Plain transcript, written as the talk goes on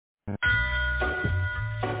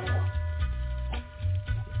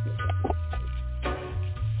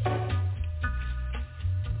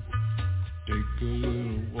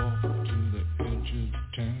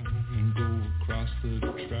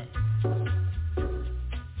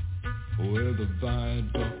where the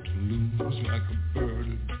viaduct looms like a bird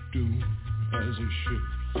of doom as he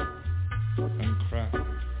shifts and cracks,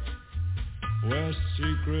 where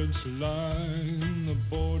secrets lie in the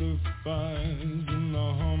border fires and the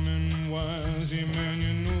humming wires. Yeah, man,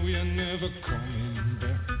 you know you're never coming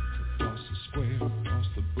back. Past the square, past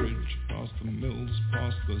the bridge, past the mills,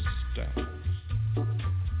 past the stacks.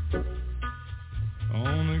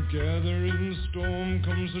 On a gathering storm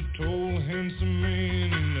comes a tall, handsome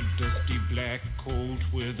man in a dusty black coat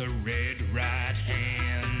with a red right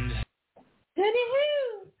hand.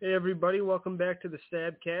 Hey everybody, welcome back to the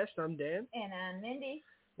Stabcast. I'm Dan. And I'm Mindy.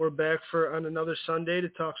 We're back on another Sunday to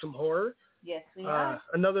talk some horror. Yes, we are.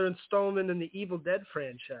 Another installment in the Evil Dead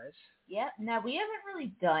franchise. Yep. Now, we haven't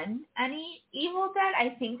really done any Evil Dead.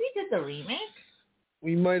 I think we did the remake.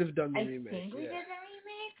 We might have done the remake. I think we did the remake.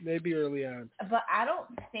 Maybe early on. But I don't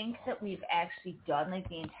think that we've actually done, like,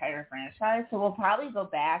 the entire franchise. So we'll probably go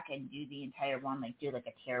back and do the entire one, like, do, like,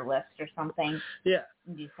 a tier list or something. Yeah.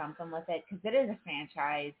 And do something with it. Because it is a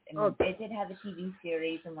franchise. And it did have a TV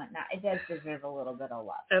series and whatnot. It does deserve a little bit of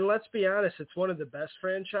love. And let's be honest, it's one of the best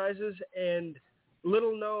franchises. And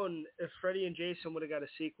little known, if Freddy and Jason would have got a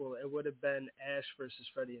sequel, it would have been Ash versus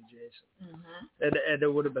Freddy and Jason. Mm-hmm. And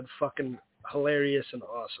it would have been fucking hilarious and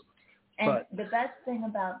awesome. And the best thing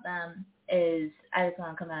about them is, I just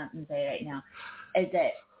want to come out and say right now, is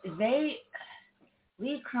that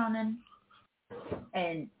Lee Cronin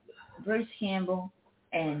and Bruce Campbell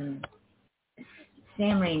and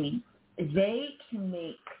Sam Raimi, they can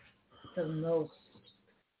make the most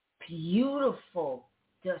beautiful,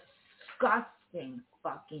 disgusting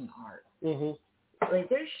fucking art. Mm-hmm. Like,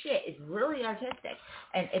 their shit is really artistic,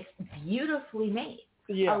 and it's beautifully made.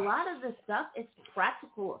 Yeah. A lot of the stuff is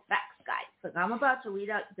practical effects, guys. Like, I'm about to read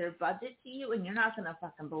out their budget to you, and you're not going to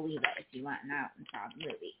fucking believe it if you went out and saw the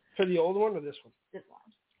movie. For the old one or this one? This one.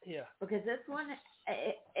 Yeah. Because this one,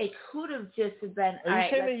 it could have just been... Are you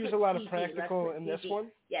saying they use a lot of practical in this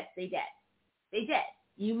one? Yes, they did. They did.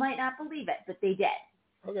 You might not believe it, but they did.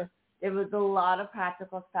 Okay. There was a lot of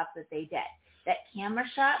practical stuff that they did. That camera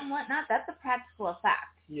shot and whatnot, that's a practical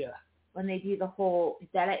effect. Yeah. When they do the whole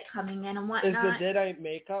Deadite coming in and whatnot. Is the Deadite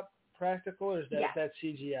makeup practical or is that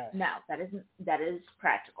CGI? No, that is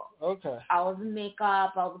practical. Okay. All of the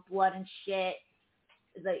makeup, all the blood and shit.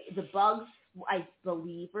 The bugs, I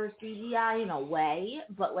believe, are CGI in a way,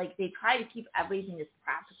 but like they try to keep everything as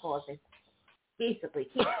practical as they basically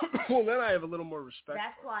can. Well, then I have a little more respect.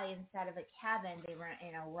 That's why instead of a cabin, they were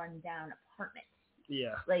in a rundown apartment.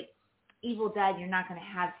 Yeah. Like, Evil Dead, you're not going to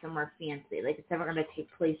have somewhere fancy. Like, it's never going to take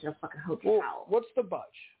place in a fucking hotel. Well, what's the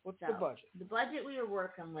budget? The budget? The budget we were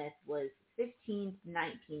working with was 15 to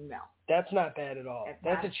 19 mil. That's not bad at all.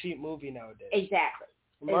 That's a cheap movie nowadays. Exactly.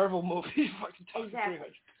 A Marvel movie, fucking talking exactly.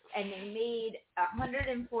 300. And they made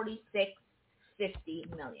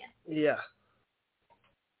 $146.50 million. Yeah.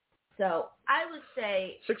 So I would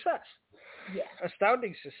say success. Yes.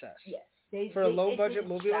 Astounding success. Yes. For a low-budget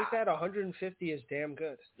movie like that, 150 is damn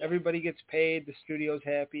good. Yeah. Everybody gets paid. The studio's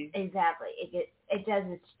happy. Exactly. It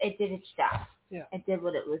did its job. Yeah. It did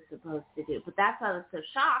what it was supposed to do. But that's why I was so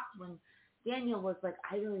shocked when Daniel was like,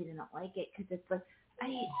 I really didn't like it because it's like,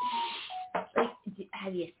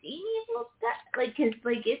 have you seen Evil Dead? Like, cause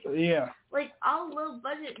like it's like all low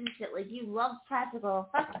budget and shit. Like you love practical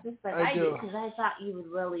effects just like I do because I thought you would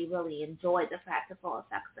really, really enjoy the practical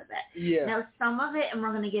effects of it. Yeah. Now some of it, and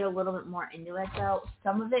we're gonna get a little bit more into it though.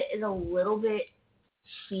 Some of it is a little bit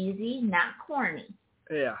cheesy, not corny.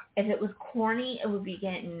 Yeah. If it was corny, it would be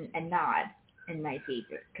getting a nod in my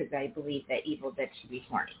favor because I believe that Evil Dead should be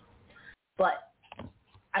corny. But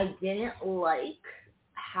I didn't like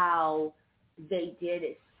how they did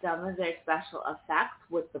some of their special effects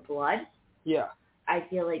with the blood. Yeah. I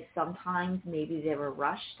feel like sometimes maybe they were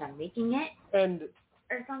rushed on making it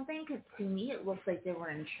or something, because to me it looks like they were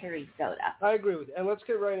in cherry soda. I agree with you. And let's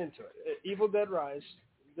get right into it. Evil Dead Rise.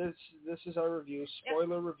 This is our review,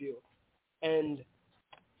 spoiler review. And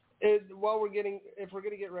if we're going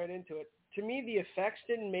to get right into it, to me the effects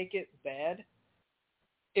didn't make it bad.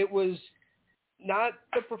 It was not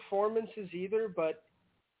the performances either, but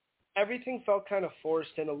everything felt kind of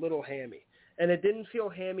forced and a little hammy. And it didn't feel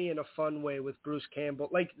hammy in a fun way with Bruce Campbell.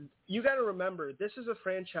 Like, you got to remember, this is a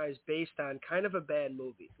franchise based on kind of a bad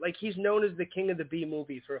movie. Like, he's known as the king of the B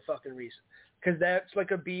movie for a fucking reason. Because that's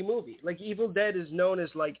like a B movie. Like, Evil Dead is known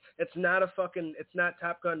as, like, it's not Top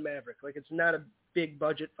Gun Maverick. Like, it's not a big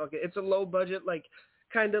budget it's a low budget, like,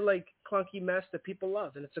 kind of like clunky mess that people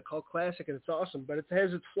love. And it's a cult classic and it's awesome, but it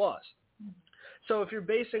has its flaws. So if you're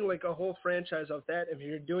basing like a whole franchise off that, if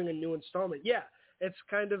you're doing a new installment, yeah, it's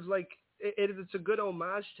kind of like it's a good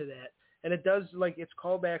homage to that. and it does, like, its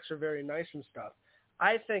callbacks are very nice and stuff.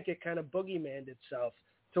 I think it kind of boogeymaned itself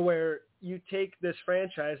to where you take this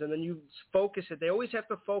franchise and then you focus it. They always have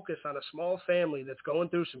to focus on a small family that's going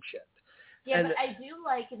through some shit. Yeah, and but I do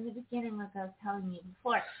like in the beginning, like I was telling you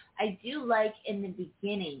before, I do like in the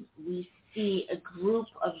beginning we see a group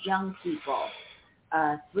of young people,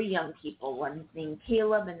 3 young people, one named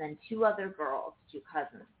Caleb and then 2 other girls, 2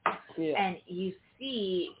 cousins. Yeah. And you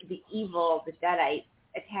see the evil, the Deadites,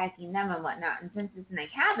 attacking them and whatnot. And since it's in a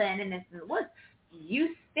cabin and it's in the woods,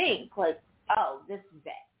 you think, like, oh, this is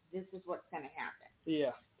it. This is what's going to happen.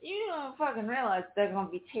 Yeah. You don't fucking realize they're going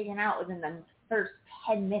to be taken out within the first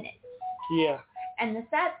 10 minutes. Yeah. And the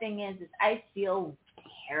sad thing is I feel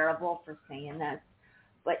terrible for saying this,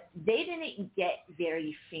 but they didn't get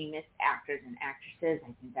very famous actors and actresses.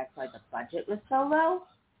 I think that's why the budget was so low.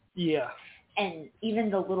 Yeah. And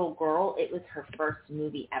even the little girl, it was her first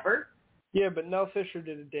movie ever. Yeah, but Nell Fisher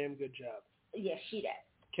did a damn good job. Yeah, she did.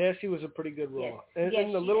 Cassie was a pretty good role. Yes.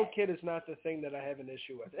 And the little kid is not the thing that I have an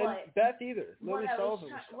issue with. And Beth either. Lily Sullivan.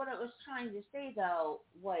 What I was trying to say, though,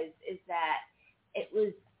 is that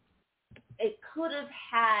it could have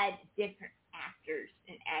had different actors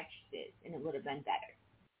and actresses, and it would have been better.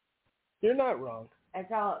 You're not wrong. That's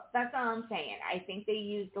all I'm saying. I think they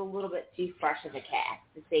used a little bit too fresh of a cast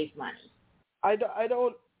to save money. I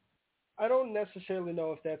don't necessarily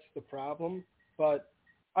know if that's the problem, but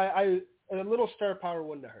a little star power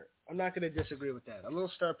wouldn't have hurt. I'm not going to disagree with that. A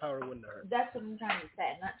little star power wouldn't have hurt. That's what I'm trying to say.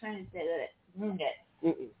 I'm not trying to say that it ruined it.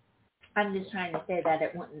 Mm-mm. I'm just trying to say that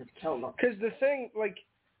it wouldn't have killed them. Because the thing, like,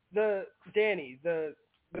 Danny, the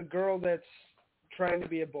girl that's trying to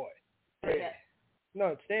be a boy. Right? Yeah. No,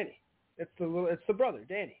 it's Danny. It's the brother,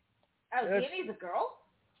 Danny. Oh, Danny's a girl?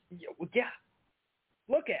 Yeah.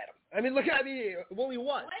 Look at him. Well, he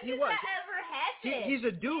was. When did that ever happen? He's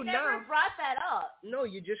a dude now. You never brought that up. No,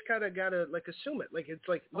 you just kind of gotta like assume it. Like it's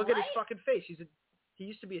like look at his fucking face. He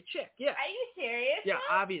used to be a chick. Yeah. Are you serious? Yeah,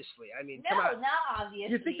 now? obviously. I mean, come on. No, not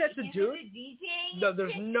obviously. You think that's a dude? A DJ? No,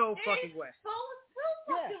 there's no fucking way. So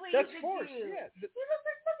fucking way that's he's a forced. dude. Yeah. He looks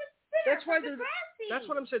like fucking Spitter. That's why that's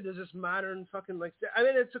what I'm saying. There's this modern fucking like. I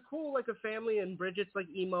mean, it's a cool like a family, and Bridget's like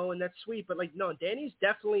emo, and that's sweet. But like, no, Danny's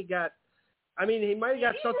definitely got. I mean, he might have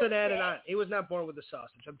got something added on. He was not born with a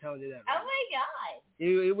sausage. I'm telling you that. Right? Oh my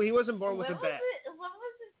god. He wasn't born with a bat. When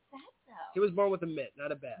was it set though? He was born with a mitt,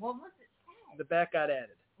 not a bat. When was it set? The bat got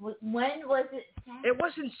added. When was it set? It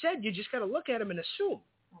wasn't said. You just got to look at him and assume.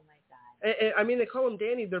 Oh my god. I mean, they call him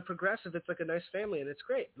Danny. They're progressive. It's like a nice family, and it's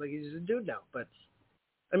great. Like he's a dude now. But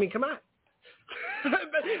I mean, come on.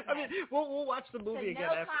 I mean, we'll watch the movie again.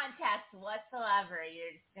 No context whatsoever.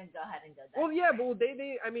 You're just gonna go ahead and go. Well, yeah, but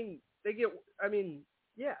they get. I mean,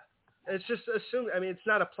 yeah. It's just assumed. I mean, it's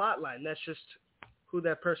not a plot line. That's just who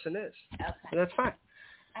that person is. Okay. And that's fine.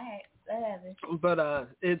 All right, whatever. But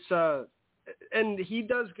it's and he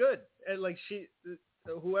does good. And like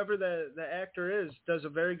whoever the actor is, does a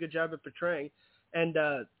very good job at portraying. And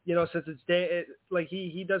since it's like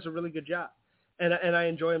he does a really good job, and I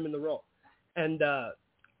enjoy him in the role. And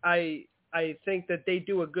I think that they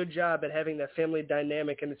do a good job at having that family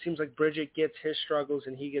dynamic, and it seems like Bridget gets his struggles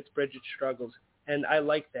and he gets Bridget's struggles, and I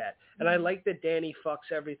like that. And I like that Danny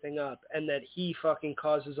fucks everything up and that he fucking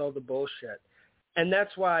causes all the bullshit. And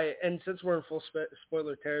that's why, and since we're in full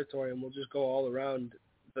spoiler territory and we'll just go all around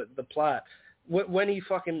the plot, when he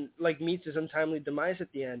fucking like meets his untimely demise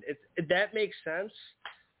at the end, that makes sense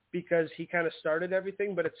because he kind of started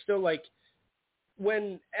everything, but it's still like,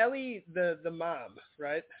 when Ellie, the mom,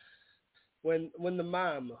 right? When the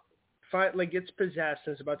mom gets possessed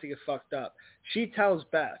and is about to get fucked up, she tells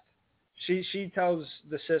Beth, she tells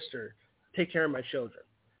the sister, take care of my children.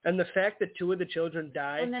 And the fact that 2 of the children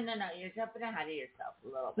died. Oh, no, you're jumping ahead of yourself a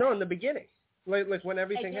little bit. No, in the beginning, like when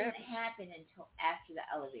everything happened. It didn't happen until after the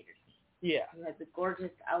elevator scene. Yeah. You had the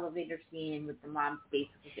gorgeous elevator scene with the mom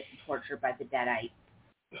basically getting tortured by the Deadites.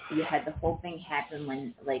 You had the whole thing happen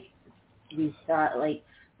when we saw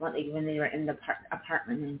when they were in the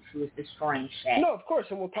apartment and she was destroying shit. No, of course,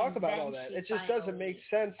 and we'll talk about all that. It just doesn't make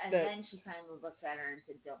sense and then she finally looked at her and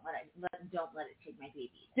said, "Don't let it take my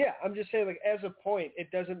baby." Yeah, I'm just saying, like, as a point, it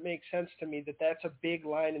doesn't make sense to me that that's a big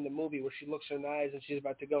line in the movie where she looks her in the eyes and she's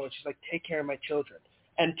about to go and she's like, "Take care of my children."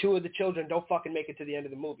 And 2 of the children don't fucking make it to the end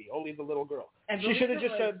of the movie. Only the little girl. She should have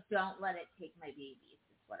just said, "Don't let it take my babies."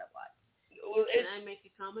 Is what it was. Well, Can I make a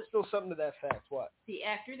comment? Still something to that fact. What? The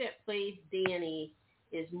actor that plays Danny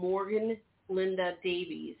is Morgan Linda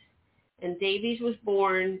Davies. And Davies was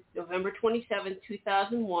born November 27,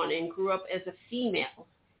 2001 and grew up as a female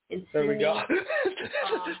in Sydney, There we go.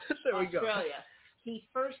 Australia. he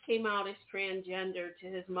first came out as transgender to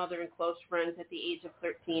his mother and close friends at the age of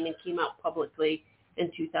 13 and came out publicly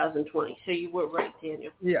in 2020. So you were right,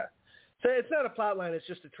 Daniel. Yeah. So it's not a plot line, it's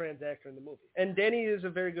just a trans actor in the movie. And Danny is a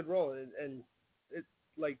very good role, and it,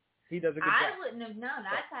 like, he does a good job. I wouldn't have known.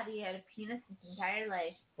 I thought he had a penis his entire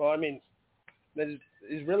life. Well, I mean,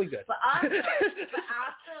 he's really good. But also,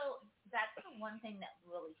 that's the one thing that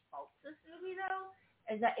really faults this movie,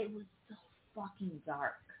 though, is that it was so fucking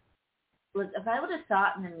dark. Like, if I would have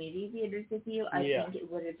saw it in the movie theaters with you, I think it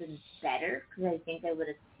would have been better, because I think I would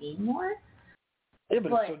have seen more. Yeah,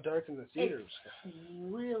 but it's so dark in the theaters. It's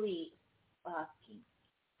really fucking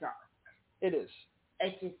dark. It is.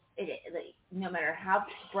 It is. Like, no matter how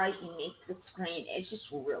bright you make the screen, it's just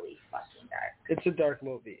really fucking dark. It's a dark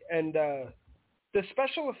movie. And the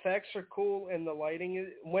special effects are cool, and the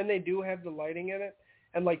lighting, when they do have the lighting in it,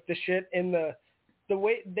 and, like, the shit in the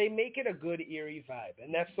way they make it a good eerie vibe.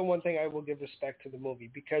 And that's the one thing I will give respect to the movie,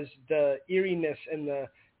 because the eeriness and the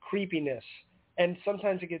creepiness, and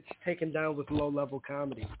sometimes it gets taken down with low-level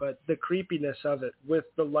comedy, but the creepiness of it with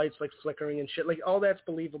the lights, like, flickering and shit, like, all that's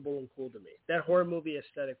believable and cool to me. That horror movie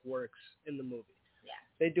aesthetic works in the movie. Yeah.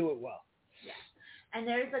 They do it well. Yeah. And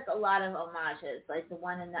there's, like, a lot of homages, like the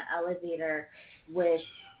one in the elevator with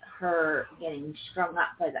her getting strung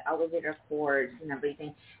up by the elevator cords and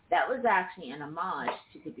everything. That was actually an homage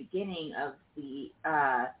to the beginning of the,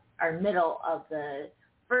 or middle of the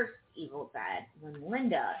first Evil Dead, when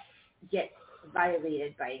Linda gets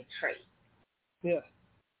violated by a tree. Yeah.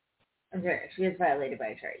 I'm sorry, she is violated by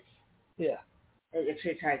a tree. Yeah. A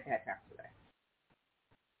tree tries to have sex with her.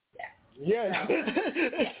 Yeah. So,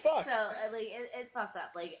 it's fucked. So, like, it's fucked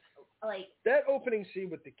up. Like that opening scene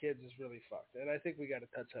with the kids is really fucked, and I think we got to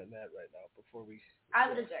touch on that right now before we. I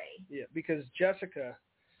would agree. Yeah, because Jessica,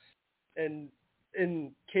 and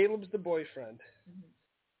Caleb's the boyfriend,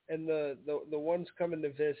 and the one's coming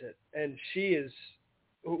to visit, and she is,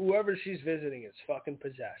 whoever she's visiting is fucking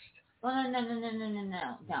possessed. Well, no.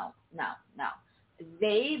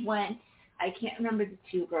 They went. I can't remember the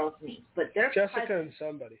two girls' names, but they're Jessica cousins. and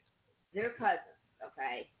somebody. They're cousins,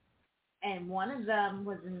 okay? And one of them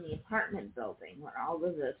was in the apartment building where all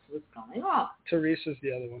of this was going on. Teresa's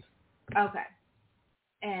the other one. Okay.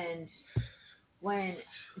 And when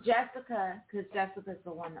Jessica, because Jessica's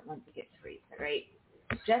the one that went to get Teresa, right?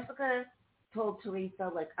 Jessica told Teresa,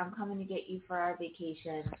 like, I'm coming to get you for our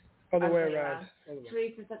vacation. Other way around.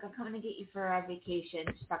 Teresa's like, I'm coming to get you for our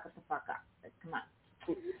vacation. Shut the fuck up. Like, come on.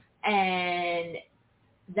 And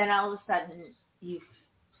then all of a sudden, you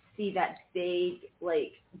see that big,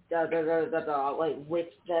 like, like, with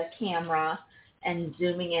the camera and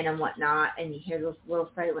zooming in and whatnot, and you hear those little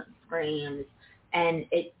silent screams, and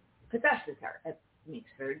it possesses her. It makes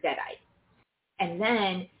her dead-eyed. And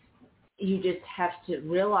then you just have to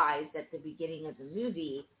realize that the beginning of the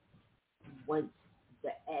movie was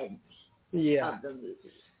the end of the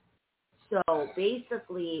movie. So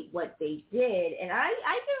basically what they did, and I give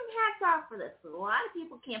them hats off for this, because a lot of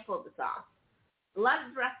people can't pull this off. A lot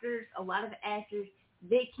of directors, a lot of actors,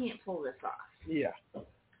 they can't pull this off. Yeah.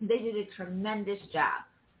 They did a tremendous job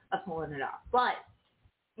of pulling it off. But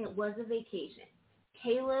it was a vacation.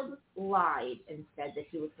 Caleb lied and said that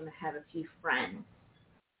he was going to have a few friends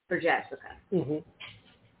for Jessica. Mm-hmm.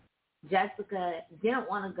 Jessica didn't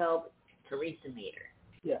want to go, but Teresa made her.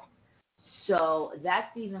 Yeah. So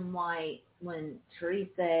that's even why when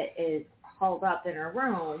Teresa is hauled up in her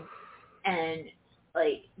room and,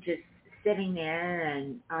 like, just sitting there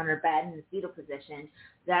and on her bed in the fetal position,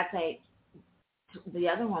 that's like the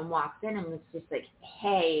other one walks in and was just like,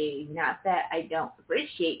 hey, not that I don't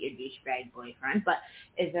appreciate your douchebag boyfriend, but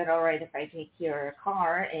is it all right if I take your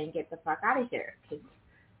car and get the fuck out of here? Because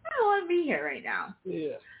I don't want to be here right now.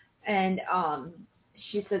 Yeah. And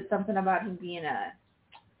she said something about him being a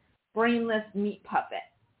brainless meat puppet.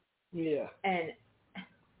 Yeah. And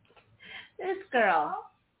this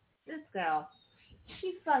girl,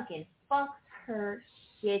 she fucking fucks her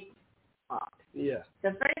shit up. Yeah.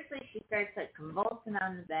 So firstly, she starts, like, convulsing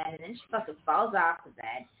on the bed, and then she fucking falls off the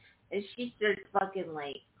bed, and she starts fucking,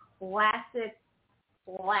 like, classic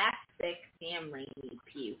Sam Raimi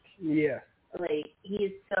puke. Yeah. Like,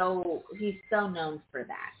 he's so known for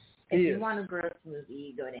that. If you want a gross movie,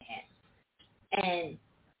 you go to him. And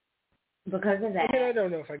because of that, I mean, I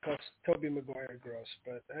don't know if I call Tobey Maguire gross,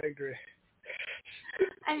 but I agree.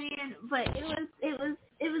 I mean, but it was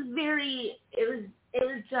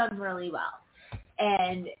done really well.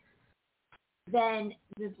 And then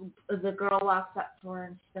the girl walks up to her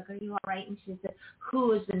and she's like, "Are you all right?" And she said,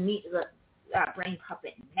 "Who is the brain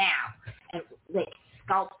puppet now?" And, like,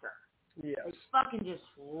 scalps her. Yeah. It fucking just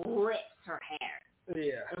rips her hair.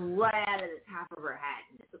 Yeah. And right out of the top of her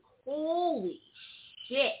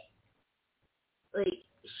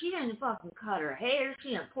fucking cut her hair. She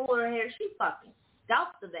didn't pull her hair. She fucking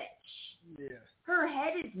scalped the bitch. Yeah. Her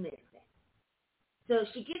head is missing. So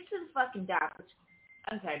she gets to the fucking dock, which,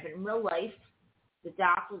 I'm sorry, but in real life, the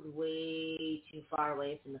dock was way too far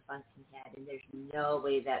away from the fucking head, and there's no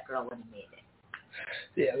way that girl would have made it.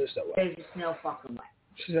 Yeah, there's no way. There's just no fucking way.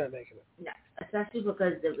 She's not making it. No, especially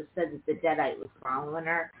because it was said that the deadite was following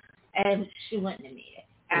her, and she wouldn't have made it.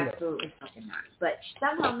 Absolutely fucking not. But she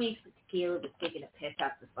somehow makes it to Caleb was taking a piss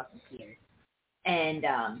off the fucking piers. And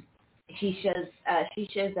she shows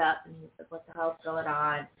up, and he's like, what the hell's going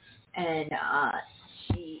on? And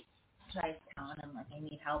she tries telling him, like, I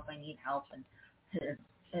need help. And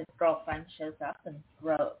his girlfriend shows up and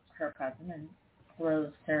throws her cousin and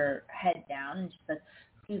throws her head down, and she says,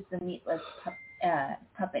 "Who's the meatless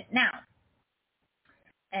puppet now?"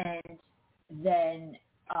 And then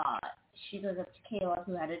she goes up to Kayla,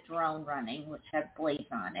 who had a drone running, which had blades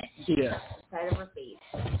on it. And she puts the side of her face,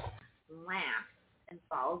 laughs, and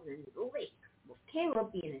falls into the lake. Well,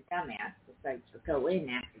 Kayla, being a dumbass, decides to go in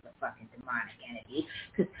after the fucking demonic entity.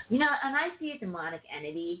 Because, you know, and I see a demonic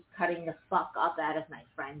entity cutting the fuck up out of my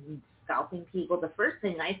friends and scalping people. The first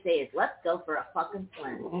thing I say is, let's go for a fucking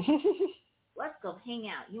swim. Let's go hang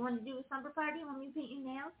out. You want to do a slumber party? Want me to paint your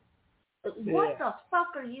nails? What the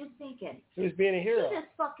fuck are you thinking? Who's being a hero? You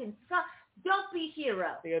just fucking suck. Don't be a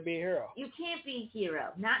hero. You gotta be a hero. You can't be a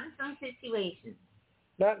hero. Not in some situations.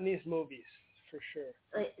 Not in these movies, for sure.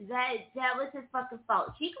 That was his fucking fault.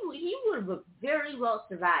 He would have very well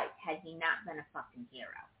survived had he not been a fucking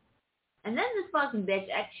hero. And then this fucking bitch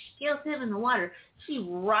actually kills him in the water. She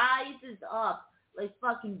rises up like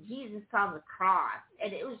fucking Jesus on the cross.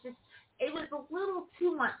 And it was a little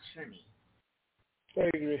too much for me. I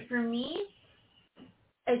agree. For me,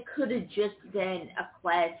 it could have just been a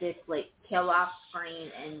classic, like, kill off screen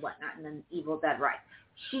and whatnot, and then Evil Dead Rise.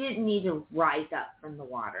 She didn't need to rise up from the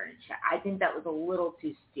water and shit. I think that was a little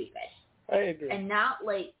too stupid. I agree. And not,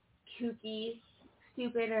 like, kooky,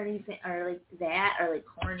 stupid or anything, or, like, that, or, like,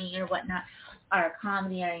 corny or whatnot, or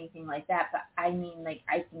comedy or anything like that, but I mean, like,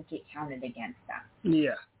 I think it counted against them.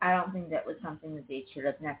 Yeah. I don't think that was something that they should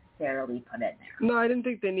have necessarily put in there. No, I didn't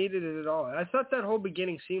think they needed it at all. I thought that whole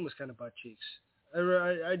beginning scene was kind of butt cheeks.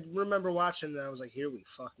 I remember watching it, and I was like, here we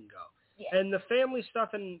fucking go. Yeah. And the family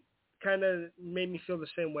stuff and kind of made me feel the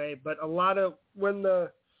same way, but a lot of, when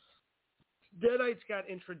the Deadites got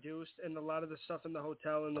introduced and a lot of the stuff in the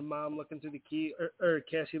hotel and the mom looking through the key, or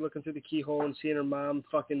Cassie looking through the keyhole and seeing her mom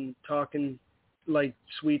fucking talking like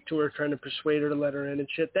sweet to her, trying to persuade her to let her in and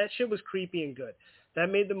shit, that shit was creepy and good. That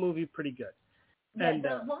made the movie pretty good. Yeah, and,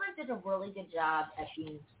 the woman did a really good job at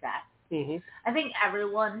being possessed. Mm-hmm. I think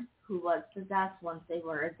everyone who was possessed once they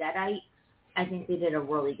were a Deadite, I think they did a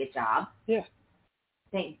really good job. Yeah.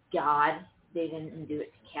 Thank God they didn't do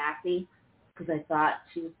it to Cassie, because I thought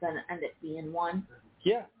she was going to end up being one.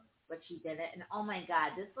 Yeah. But she didn't. And oh my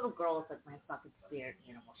God, this little girl is like my fucking spirit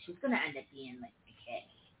animal. She's going to end up being like my kid.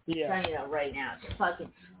 Yeah. I'm telling you right now. She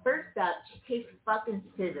fucking, first up, she takes fucking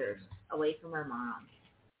scissors away from her mom.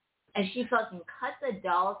 And she fucking cut the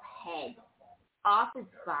doll's head off its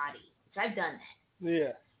body, which I've done that.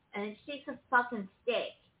 Yeah. And then she takes a fucking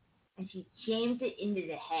stick and she jams it into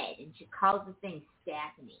the head and she calls the thing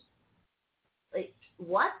Stephanie. Like,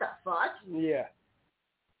 what the fuck? Yeah.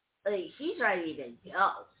 Like, she's ready to go.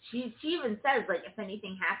 She even says, like, if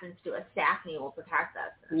anything happens to us, Stephanie will protect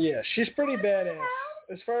us. Yeah, she's pretty badass.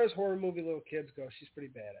 As far as horror movie little kids go, she's pretty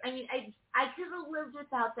badass. I mean, I could have lived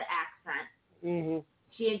without the accent. Mm-hmm.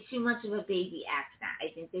 She had too much of a baby accent.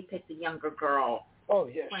 I think they picked a younger girl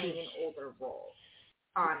playing an older role.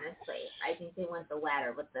 Honestly, I think they went the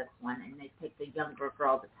latter with this one, and they picked a younger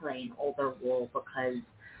girl to play an older role because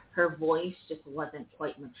her voice just wasn't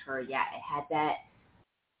quite mature yet. It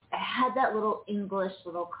had that little English,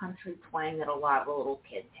 little country twang that a lot of little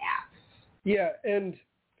kids have. Yeah, and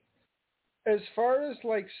as far as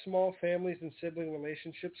like small families and sibling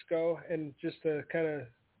relationships go, and just to kind of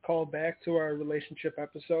call back to our relationship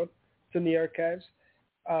episode, it's in the archives,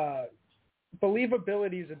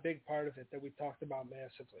 believability is a big part of it that we talked about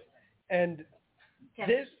massively. And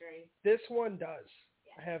this one does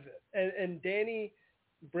have it. And Danny,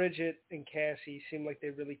 Bridget, and Cassie seem like they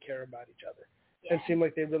really care about each other. Yeah. And seem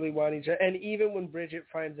like they really want each other. And even when Bridget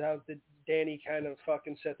finds out that Danny kind of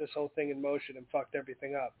fucking set this whole thing in motion and fucked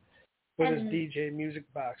everything up with his DJ music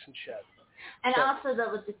box and shit. And also,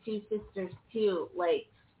 though, with the two sisters, too, like,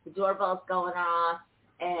 the doorbell's going off,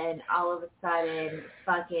 and all of a sudden,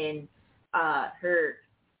 fucking, her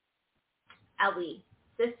Ellie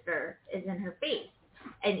sister is in her face.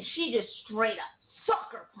 And she just straight up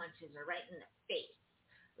sucker punches her right in the face.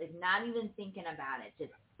 Like, not even thinking about it.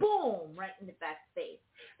 Just boom, right into Beth's face.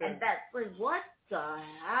 And Beth's like, what the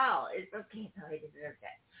hell? It's okay, so I deserved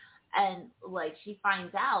it. And, like, she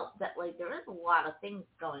finds out that, like, there is a lot of things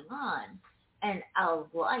going on in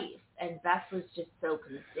Elle's life. And Beth was just so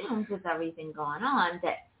consumed with everything going on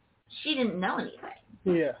that she didn't know anything.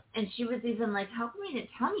 Yeah. And she was even like, how come you didn't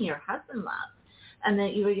tell me your husband left? And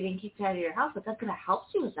that you were getting kicked out of your house, but that could have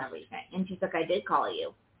helped you with everything. And she's like, I did call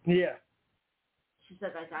you. Yeah. She's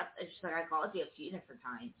like, I called you a few different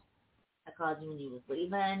times. I called you when you was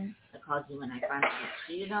leaving. I called you when I found out you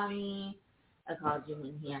cheated on me. I called you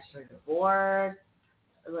when he asked for a divorce.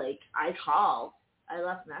 Like, I called. I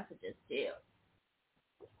left messages too.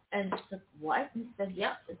 And she's like, what? And he said,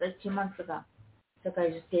 yep, it's like 2 months ago. She's like,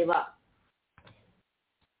 I just gave up.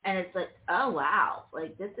 And it's like, oh, wow.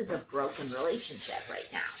 Like, this is a broken relationship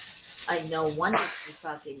right now. I no wonder she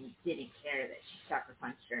fucking didn't care that she sucker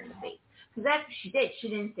punched her in the face. Because that's what she did. She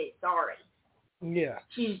didn't say sorry. Yeah.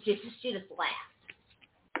 She just laughed.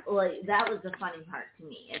 Like, that was the funny part to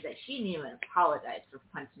me, is that she didn't even apologize for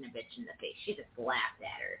punching a bitch in the face. She just laughed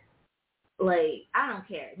at her. Like, I don't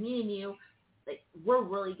care. Me and you, like, we're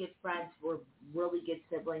really good friends. We're really good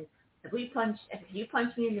siblings. If you punch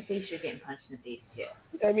me in the face, you're getting punched in the face too.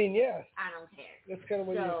 I mean, yeah. I don't care. That's kind of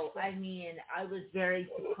what you expect. I mean, I was very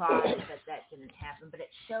surprised that didn't happen, but it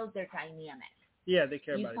showed their dynamic. Yeah, they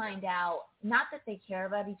care about each other. You find out, not that they care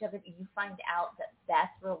about each other, but you find out that Beth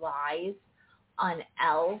relies on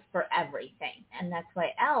Elle for everything. And that's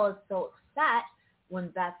why Elle is so upset when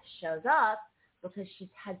Beth shows up, because she's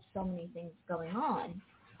had so many things going on.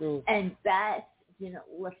 Mm. And Beth didn't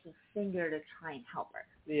lift a finger to try and help her.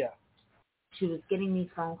 Yeah. She was getting these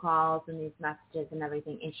phone calls and these messages and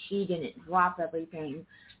everything, and she didn't drop everything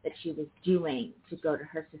that she was doing to go to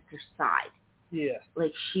her sister's side. Yeah.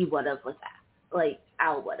 Like she would have with that. Like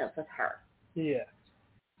Elle would have with her. Yeah.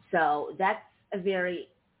 So that is a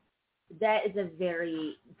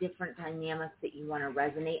very different dynamic that you want to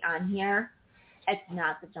resonate on here. It's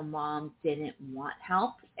not that the mom didn't want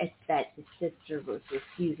help. It's that the sister was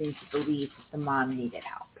refusing to believe that the mom needed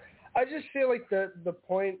help. I just feel like the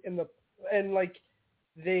point and like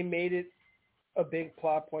they made it a big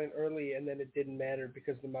plot point early, and then it didn't matter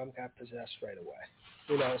because the mom got possessed right away.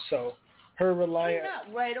 You know, so her reliance.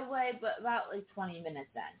 Not right away, but about like 20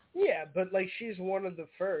 minutes in. Yeah, but like she's one of the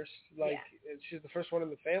first. Like she's the first one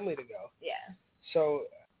in the family to go. Yeah. So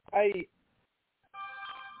I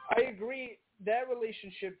agree. That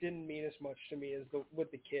relationship didn't mean as much to me as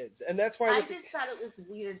with the kids, and that's why. I just thought it was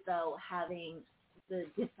weird though having the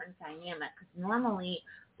different dynamic, because normally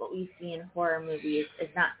what we see in horror movies is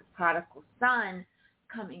not the prodigal son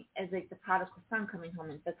coming home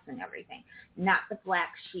and fixing everything, not the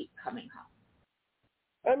black sheep coming home.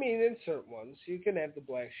 I mean, in certain ones, you can have the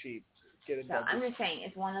black sheep get it done. I'm just saying,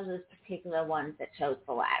 it's one of those particular ones that chose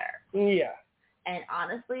the latter. Yeah. And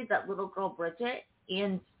honestly, that little girl Bridget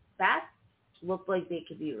and Beth look like they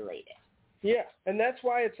could be related. Yeah, and that's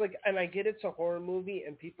why it's like, and I get it's a horror movie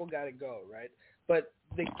and people got to go, right? But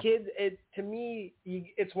the kid, to me,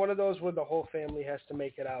 it's one of those where the whole family has to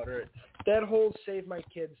make it out. Or that whole save my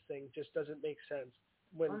kids thing just doesn't make sense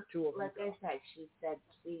when two of them go. Like I said, she said,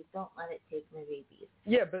 please don't let it take my babies.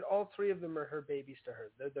 Yeah, but all three of them are her babies to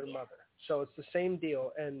her. They're their mother. So it's the same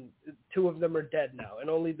deal, and two of them are dead now, and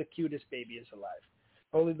only the cutest baby is alive.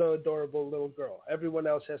 Only the adorable little girl. Everyone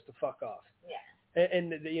else has to fuck off. Yeah.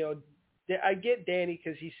 And you know, I get Danny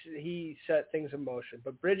because he set things in motion,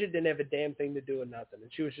 but Bridget didn't have a damn thing to do with nothing, and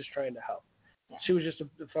she was just trying to help. Yeah. She was just a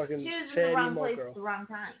fucking sad emo girl. She was in the wrong place at the wrong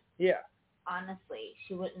time. Yeah. Honestly,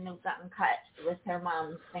 she wouldn't have gotten cut with her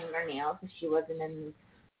mom's fingernails if she was in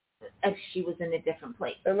a different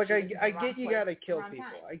place. And like I get you gotta kill people.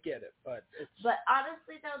 Time. I get it, but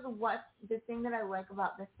honestly though, the thing that I like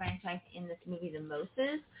about this franchise in this movie the most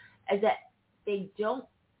is that they don't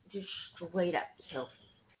just straight up kill people.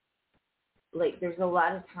 Like, there's a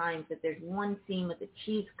lot of times that there's one scene with a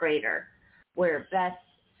cheese grater where Beth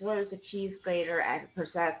throws a cheese grater at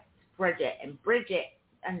possessed Bridget, and Bridget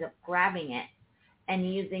ends up grabbing it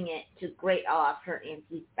and using it to grate off her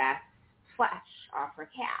Auntie Beth's flesh off her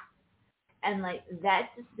calf. And, like,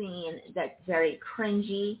 that's a scene that's very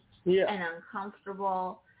cringy and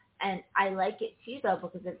uncomfortable. And I like it, too, though,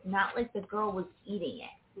 because it's not like the girl was eating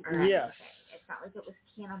it or anything. It's not like it was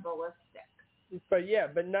cannibalistic. But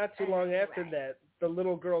not too long after that, the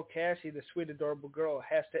little girl Cassie, the sweet adorable girl,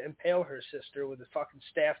 has to impale her sister with a fucking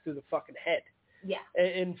staff through the fucking head. Yeah.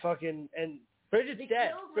 And Bridget's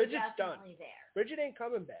dead. Bridget's done. There. Bridget ain't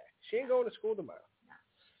coming back. She ain't going to school tomorrow.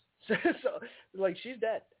 No. So like she's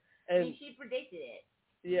dead. And she predicted it.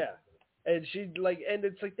 Yeah. And and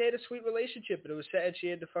it's like they had a sweet relationship, and it was sad she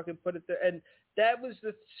had to fucking put it there. And that was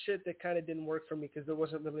the shit that kind of didn't work for me because there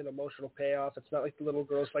wasn't really an emotional payoff. It's not like the little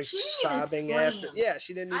girl's like sobbing after. Yeah,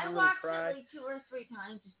 she didn't even really cry. I watched it like 2 or 3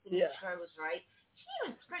 times just to make sure I was right. She didn't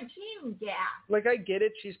even scream. She didn't even gasp. Like, I get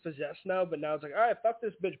it. She's possessed now, but now it's like, all right, fuck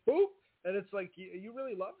this bitch. Boop. And it's like, you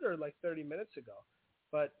really loved her like 30 minutes ago.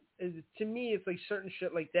 But to me, it's like certain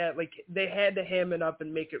shit like that. Like, they had to ham it up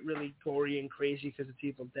and make it really gory and crazy because it's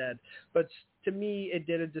Evil Dead. But to me, it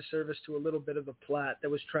did a disservice to a little bit of the plot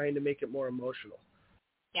that was trying to make it more emotional.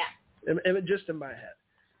 Yeah. And just in my head.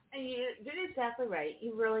 And you did exactly right.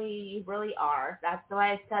 You really are. That's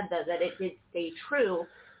why I said, though, that it did stay true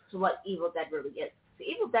to what Evil Dead really is. So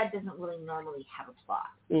Evil Dead doesn't really normally have a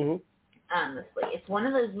plot. Mm-hmm. Honestly. It's one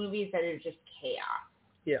of those movies that are just chaos.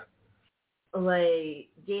 Yeah. Like,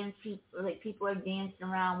 people are dancing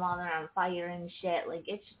around while they're on fire and shit. Like,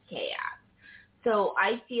 it's just chaos. So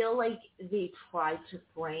I feel like they tried to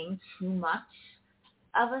bring too much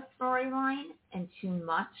of a storyline and too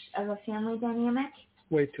much of a family dynamic.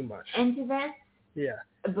 Way too much. Into this. Yeah.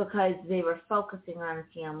 Because they were focusing on a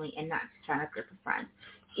family and not just on a group of friends.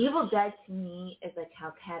 Evil Dead to me is like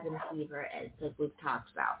how Cabin Fever is, like we've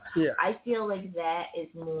talked about. Yeah. I feel like that is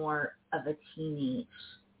more of a teenage.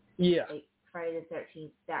 Yeah. Like Friday the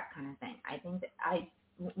 13th, that kind of thing. I think that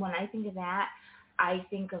when I think of that, I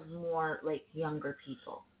think of more like younger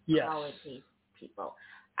people. Yes. College-age people.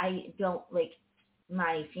 I don't like.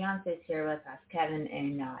 My fiance's here with us, Kevin,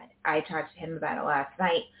 and I talked to him about it last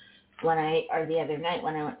night the other night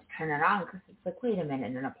when I went to turn it on, because it's like, wait a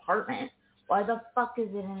minute, an apartment? Why the fuck is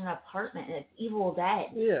it in an apartment? And it's Evil Dead.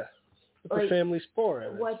 Yeah. It's like, a family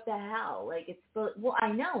sport. What the hell? Like, it's supposed, well,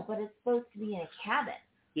 I know, but it's supposed to be in a cabin.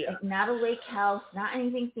 Yeah. Like, not a lake house, not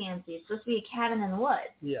anything fancy. It's supposed to be a cabin in the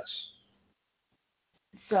woods. Yes.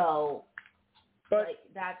 So, like,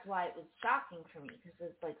 that's why it was shocking for me, because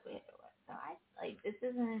it's like, wait, this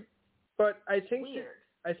isn't But I think weird.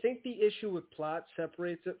 I think the issue with plot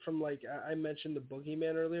separates it from, like, I mentioned The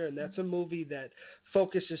Boogeyman earlier, and that's a movie that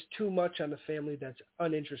focuses too much on the family that's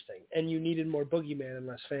uninteresting, and you needed more Boogeyman and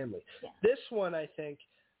less family. Yeah. This one, I think,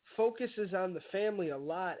 focuses on the family a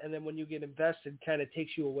lot, and then when you get invested, kind of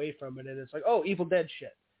takes you away from it, and it's like, oh, Evil Dead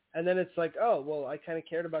shit. And then it's like, oh, well, I kind of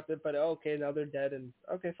cared about that, but okay, now they're dead, and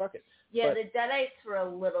okay, fuck it. Yeah, the Deadites were a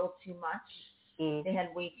little too much. Mm-hmm. They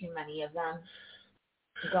had way too many of them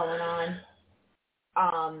going on.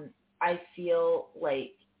 I feel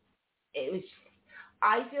like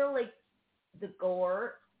the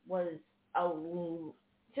gore was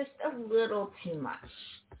just a little too much.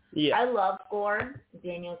 Yeah. I love gore.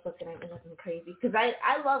 Daniel's looking at me looking crazy because I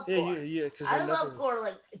love gore. Yeah, I love gore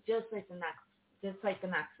just like the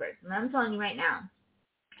next person. And I'm telling you right now,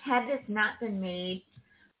 had this not been made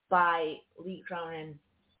by Lee Cronin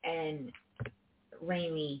and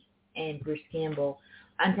Raimi and Bruce Campbell,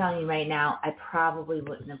 I'm telling you right now, I probably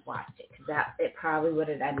wouldn't have watched it because it probably would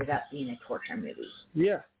have ended up being a torture movie.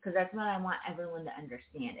 Yeah. Because that's what I want everyone to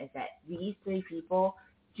understand is that these 3 people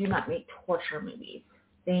do not make torture movies.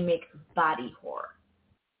 They make body horror.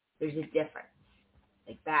 There's a difference.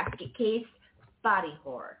 Like Basket Case, body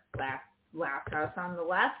horror. Last House on the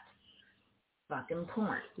Left, fucking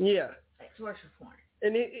porn. Yeah. Like torture porn.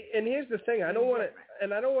 And here's the thing, I don't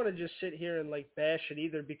want to just sit here and like bash it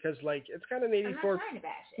either because like it's got an 84. I'm not trying to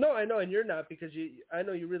bash it. No, I know, and you're not because I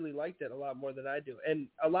know you really liked it a lot more than I do, and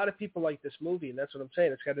a lot of people like this movie, and that's what I'm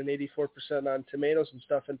saying. It's got an 84% on Tomatoes and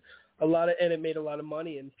stuff, and it made a lot of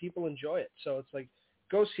money, and people enjoy it. So it's like,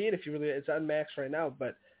 go see it if you really. It's on Max right now,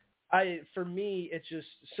 but for me, it's just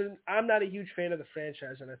I'm not a huge fan of the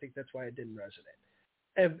franchise, and I think that's why it didn't resonate.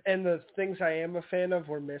 And the things I am a fan of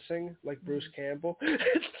were missing, like Bruce Campbell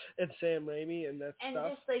and Sam Raimi and that and stuff.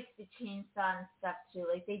 And just like the chainsaw and stuff too.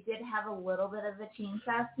 Like they did have a little bit of a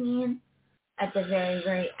chainsaw scene at the very,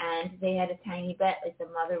 very end. They had a tiny bit, like the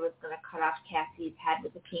mother was going to cut off Cassie's head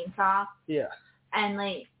with a chainsaw. Yeah. And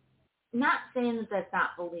like, not saying that that's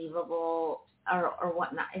not believable or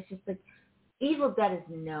whatnot. It's just like, Evil Dead is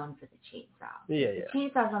known for the chainsaw. Yeah, the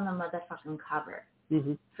chainsaw's on the motherfucking cover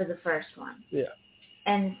for the first one. Yeah.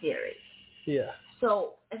 And the series. Yeah.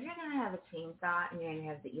 So if you're going to have a chainsaw and you're going to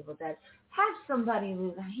have the Evil Dead, have somebody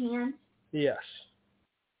lose a hand. Yes.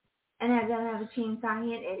 And have them have a chainsaw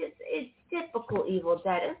hand. It's typical Evil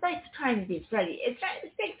Dead. It's like trying to be Freddy. It's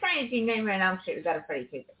like trying to be Nightmare on Elm Street without a Freddy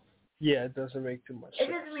kid. Yeah, it doesn't make too much sense.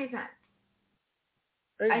 It doesn't make sense.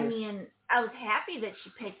 I mean, I was happy that she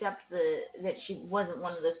picked up that she wasn't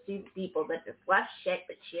one of those people that just left shit,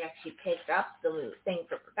 but she actually picked up the thing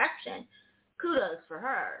for perfection. Kudos for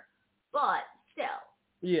her, but still.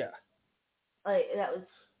 Yeah. Like, that was,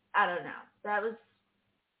 I don't know. That was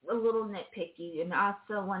a little nitpicky, and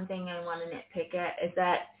also one thing I want to nitpick at is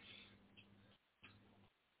that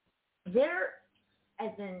there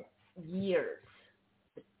has been years,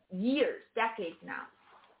 decades now,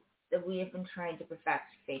 that we have been trying to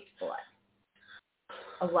perfect fake blood.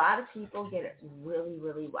 A lot of people get it really,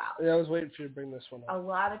 really well. Yeah, I was waiting for you to bring this one up. A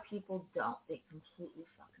lot of people don't. They completely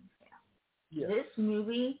fucking fail. Yeah. This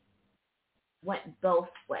movie went both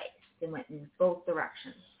ways. They went in both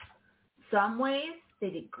directions. Some ways, they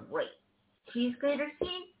did great. Cheese grater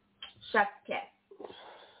scene, chef's kiss.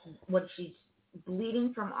 When she's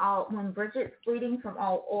bleeding from when Bridget's bleeding from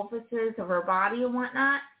all orifices of her body and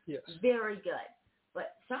whatnot, yes, very good.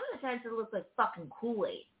 But some of the times it looks like fucking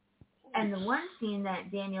Kool-Aid. And the one scene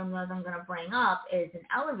that Daniel knows I'm going to bring up is an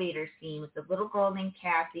elevator scene with the little girl named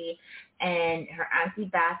Kathy and her Auntie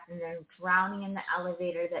Beth, and they're drowning in the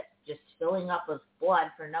elevator that's just filling up with blood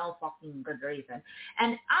for no fucking good reason.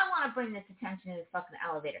 And I want to bring this attention to the fucking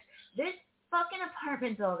elevators. This fucking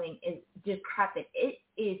apartment building is decrepit. It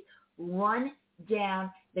is run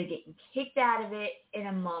down. They're getting kicked out of it in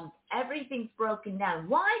a month. Everything's broken down.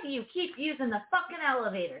 Why do you keep using the fucking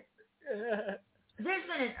elevator? There's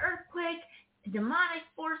been an earthquake, demonic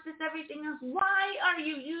forces, everything else. Why are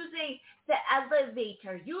you using the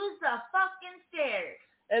elevator? Use the fucking stairs.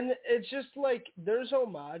 And it's just like, there's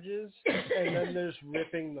homages, and then there's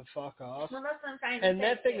ripping the fuck off. Well, that's what I'm trying to say. And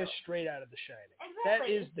that thing is straight out of The Shining.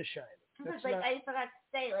 Exactly. That is The Shining. Because, I forgot to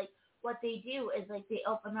say, what they do is, they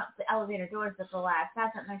open up the elevator doors at the last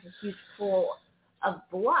second, and there's a huge pool of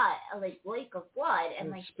blood, lake of blood,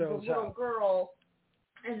 and the little girl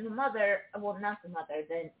and the mother, well, not the mother,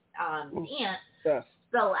 the aunt,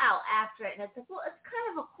 spill out after it. And it's like, well, it's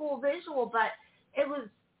kind of a cool visual, but it was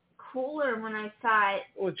cooler when I saw it.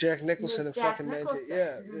 Well, Jack Nicholson and fucking Mandy,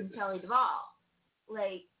 yeah. And Kelly Duvall.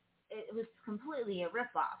 It was completely a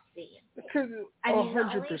rip-off scene. I mean, 100%. The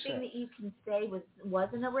only thing that you can say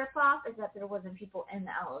wasn't a rip-off is that there wasn't people in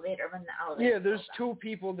the elevator when the elevator. Yeah, there's two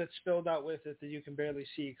people that spilled out with it that you can barely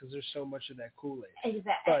see because there's so much of that Kool-Aid.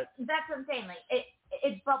 Exactly. But that's what I'm saying.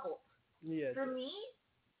 It bubbled. Yeah. For me,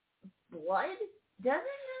 blood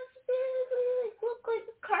doesn't necessarily look like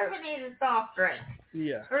a carbonated soft drink.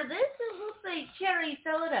 Yeah. For this, it looks like cherry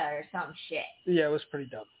soda or some shit. Yeah, it was pretty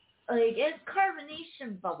dumb. It's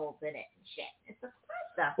carbonation bubbles in it and shit. It's a fun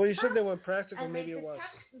stuff. Well, you said they went practical, and maybe it was.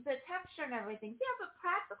 The texture and everything. Yeah, but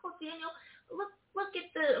practical, Daniel. Look at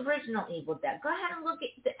the original Evil Dead. Go ahead and look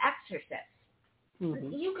at The Exorcist.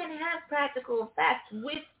 Mm-hmm. You can have practical effects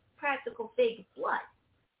with practical fake blood.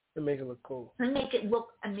 And make it look cool. And make it look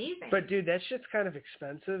amazing. But, dude, that shit's kind of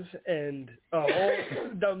expensive, and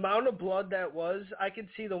the amount of blood that was, I could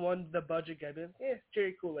see the budget guy being,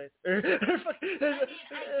 cherry Kool-Aid. I mean, I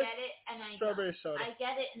get it, and I Strawberry don't. soda. I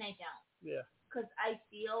get it, and I don't. Yeah. Because I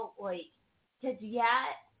feel like, it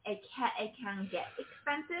can get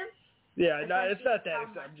expensive. Yeah, no, it's not that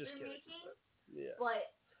expensive. I'm just kidding. Yeah.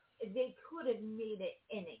 But they could have made it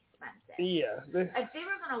inexpensive. Yeah. If they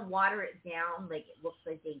were going to water it down like it looks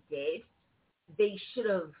like they did, they should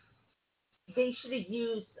have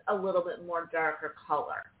used a little bit more darker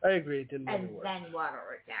color. I agree. It didn't really work. And then water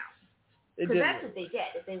it down. Because that's what they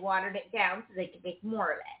did. If they watered it down so they could make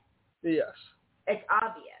more of it. Yes. It's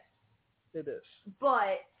obvious. It is.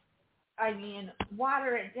 But, I mean,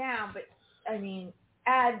 water it down, but, I mean,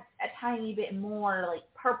 add a tiny bit more, like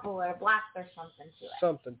purple or black or something to it.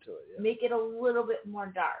 Something to it, yeah. Make it a little bit more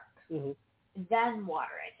dark. Mm-hmm. Then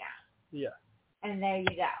water it down. Yeah. And there you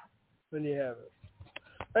go. Then you have it.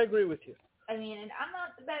 I agree with you. I mean, and I'm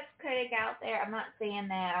not the best critic out there. I'm not saying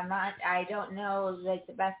that. I don't know,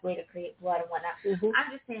 the best way to create blood and whatnot. Mm-hmm.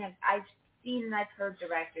 I'm just saying I've seen and I've heard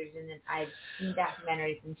directors and then I've seen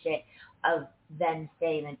documentaries and shit of them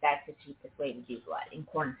saying that that's the cheapest way to do blood in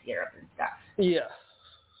corn syrup and stuff. Yeah.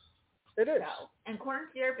 It is. So, and corn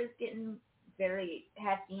syrup is getting very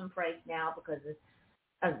hefty in price now because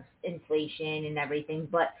of inflation and everything.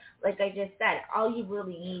 But like I just said, all you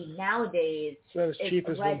really need nowadays is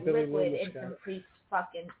red liquid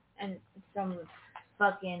and some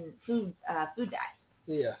fucking food dye.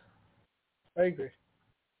 Yeah, I agree.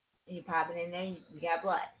 And you pop it in there, you got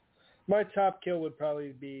blood. My top kill would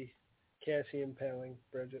probably be Cassie impaling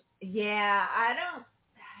Bridget. Yeah, I don't.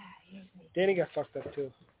 Danny got fucked up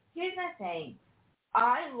too. Here's my thing.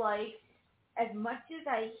 I like, as much as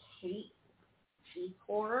I hate cheap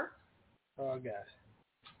horror. Oh gosh.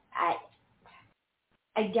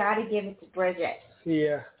 I gotta give it to Bridget.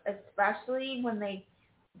 Yeah. Especially when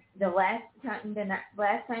the last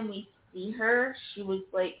time we see her, she was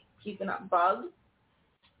like puking up bugs.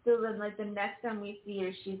 So then, like, the next time we see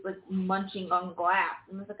her, she's like munching on glass,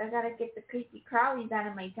 and I was like, I gotta get the creepy crawlies out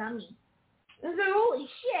of my tummy. And so, holy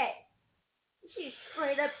shit. She's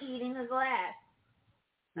straight up eating the glass.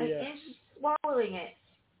 Like, yeah. And she's swallowing it.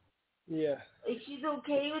 Yeah. Like, she's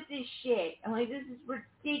okay with this shit. I'm like, this is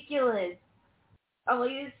ridiculous. I'm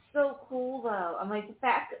like, it's so cool, though. I'm like, the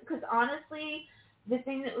fact, because honestly, the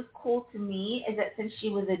thing that was cool to me is that since she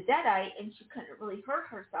was a Deadite and she couldn't really hurt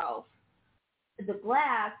herself, the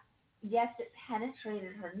glass, yes, it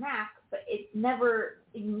penetrated her neck, but it never,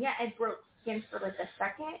 yeah, it broke skin for like a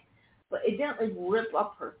second, but it didn't like rip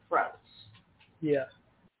up her throat. Yeah.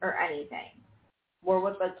 Or anything. Or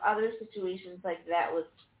with like other situations like that with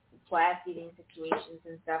glass eating situations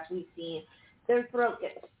and stuff we've seen, their throat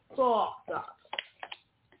gets fucked up.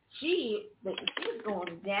 She was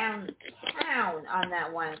going downtown on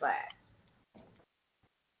that wine glass.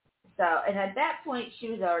 So, and at that point, she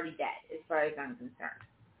was already dead, as far as I'm concerned.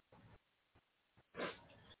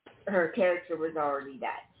 Her character was already dead.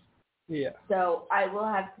 Yeah. So I will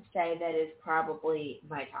have to say that is probably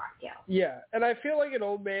my top kill. Yeah, and I feel like an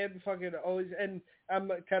old man fucking always, and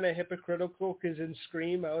I'm kind of hypocritical because in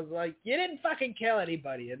Scream I was like, you didn't fucking kill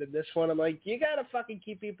anybody, and in this one I'm like, you gotta fucking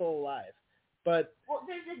keep people alive. But well,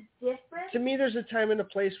 there's a difference. To me, there's a time and a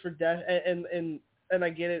place for death, and I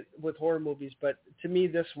get it with horror movies, but to me,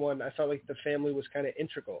 this one, I felt like the family was kind of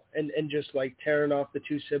integral, and just like tearing off the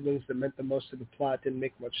two siblings that meant the most to the plot didn't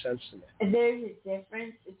make much sense to me. And there's a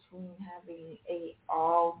difference between having a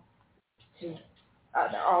all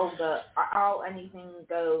anything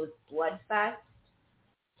goes bloodfest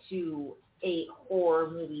to a horror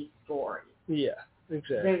movie story. Yeah,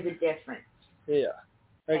 exactly. There's a difference. Yeah,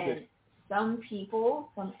 I agree. agree. Some people,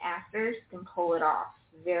 some actors can pull it off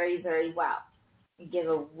very, very well and give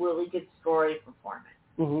a really good story performance.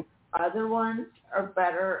 Mm-hmm. Other ones are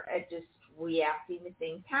better at just reacting to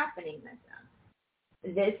things happening with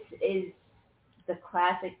them. This is the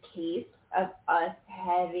classic case of us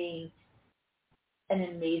having an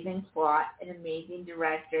amazing plot, an amazing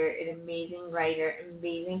director, an amazing writer,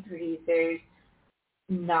 amazing producers,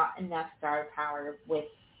 not enough star power with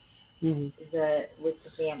the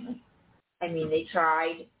family. I mean, they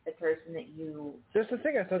tried. The person that you... That's the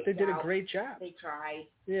thing. I thought they did a great job. They tried.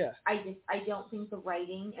 Yeah. I don't think the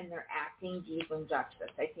writing and their acting gave them justice.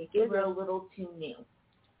 I think they were a little too new.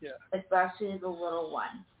 Yeah. Especially the little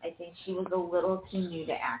one. I think she was a little too new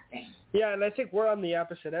to acting. Yeah, and I think we're on the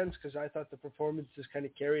opposite ends because I thought the performances kind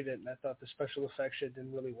of carried it, and I thought the special effects shit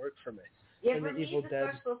didn't really work for me. Yeah, and for me, the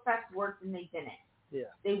special effects worked and they didn't. Yeah.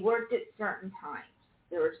 They worked at certain times.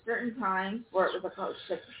 There were certain times where it was like, oh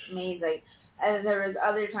shit, it's amazing. And there was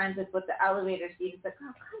other times like with the elevator scene, it's like,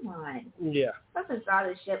 oh, come on. Yeah. I fucking saw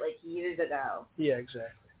this shit like years ago. Yeah,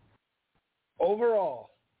 exactly. Overall,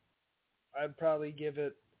 I'd probably give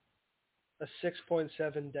it a 6.7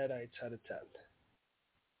 Deadites out of 10.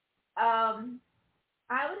 I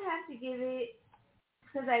would have to give it,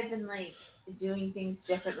 because I've been like doing things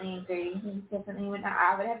differently and grading things differently,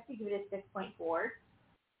 I would have to give it a 6.4.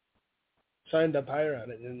 Signed up higher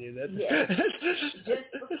on it than you did. Yeah.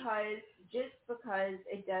 just because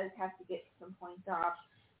it does have to get some points off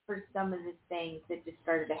for some of the things that just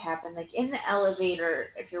started to happen. Like in the elevator,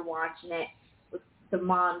 if you're watching it, with the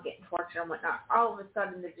mom getting tortured and whatnot, all of a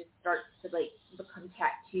sudden there just starts to like become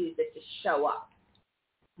tattoos that just show up.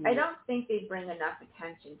 Yeah. I don't think they bring enough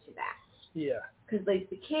attention to that. Yeah. Because like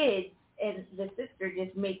the kids and the sister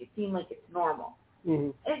just make it seem like it's normal.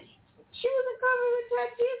 Mm-hmm. And she wasn't covered with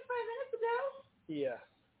tattoos 5 minutes ago. Yeah.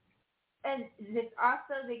 And this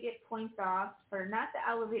also, they get points off for not the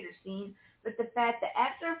elevator scene, but the fact that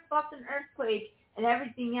after a fucking earthquake and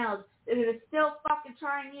everything else, they're going to still fucking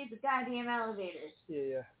try and use the goddamn elevators.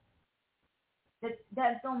 Yeah.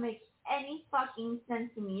 That don't make any fucking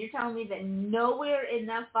sense to me. You're telling me that nowhere in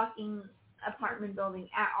that fucking apartment building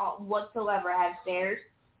at all whatsoever has stairs?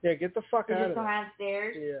 Yeah, get the fuck out of it. They just don't have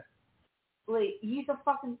stairs? Yeah. Like, use a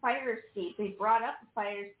fucking fire escape. They brought up a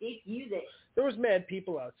fire escape. Use it. There was mad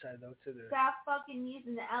people outside, though, too. Stop fucking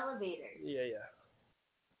using the elevator. Yeah.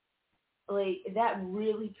 Like, that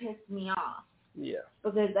really pissed me off. Yeah.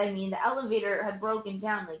 Because, I mean, the elevator had broken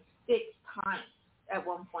down, like, 6 times at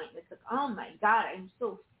one point. It's like, oh, my God, I'm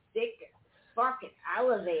so sick of this fucking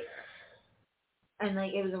elevator. And,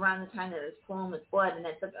 like, it was around the time that it was flowing with blood, and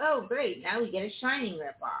it's like, oh, great, now we get a Shining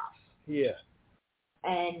rip-off. Yeah.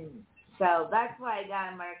 And... so that's why I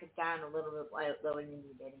got to mark it down a little bit lower than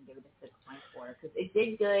you did and give it a 6.4. Because it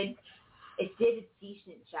did good. It did a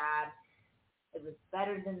decent job. It was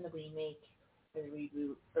better than the remake or the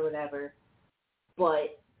reboot or whatever.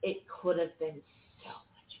 But it could have been so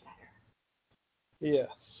much better.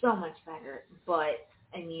 Yeah. So much better. But,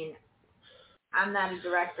 I mean, I'm not a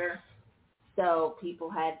director. So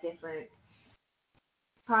people had different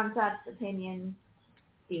concepts, opinions.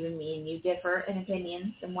 Even me and you differ in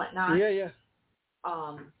opinions and whatnot. Yeah.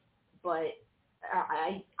 But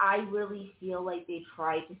I really feel like they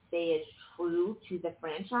tried to stay as true to the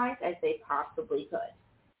franchise as they possibly could.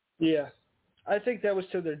 Yeah. I think that was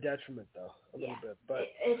to their detriment, though, a little bit. But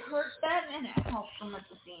it hurt them and it helped them at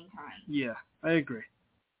the same time. Yeah, I agree.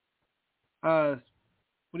 What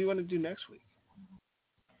do you want to do next week?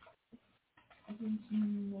 I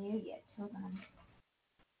didn't know yet. Hold on.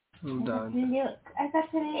 I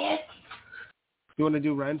got to look. You want to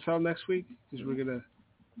do Reinfeld next week? Because we're gonna.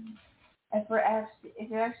 If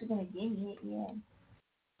you're actually gonna give me it, yeah.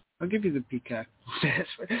 I'll give you the peacock.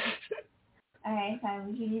 All right, fine.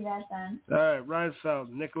 We can do that then. All right,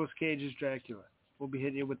 Reinfeld, Nicolas Cage's Dracula. We'll be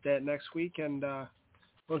hitting you with that next week, and why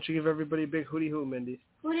don't you give everybody a big hooty hoo, Mindy?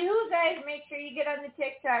 Hooty hoo, guys! Make sure you get on the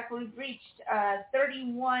TikTok. We've reached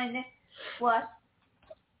 31 plus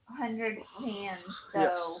 100 fans. So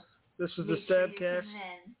yes. This is the Stabcast.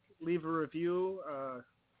 Leave a review.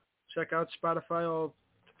 Check out Spotify, all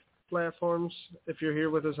platforms. If you're here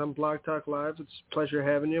with us on Blog Talk Live, it's a pleasure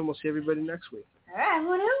having you, and we'll see everybody next week. All right,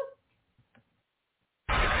 hooty hoo.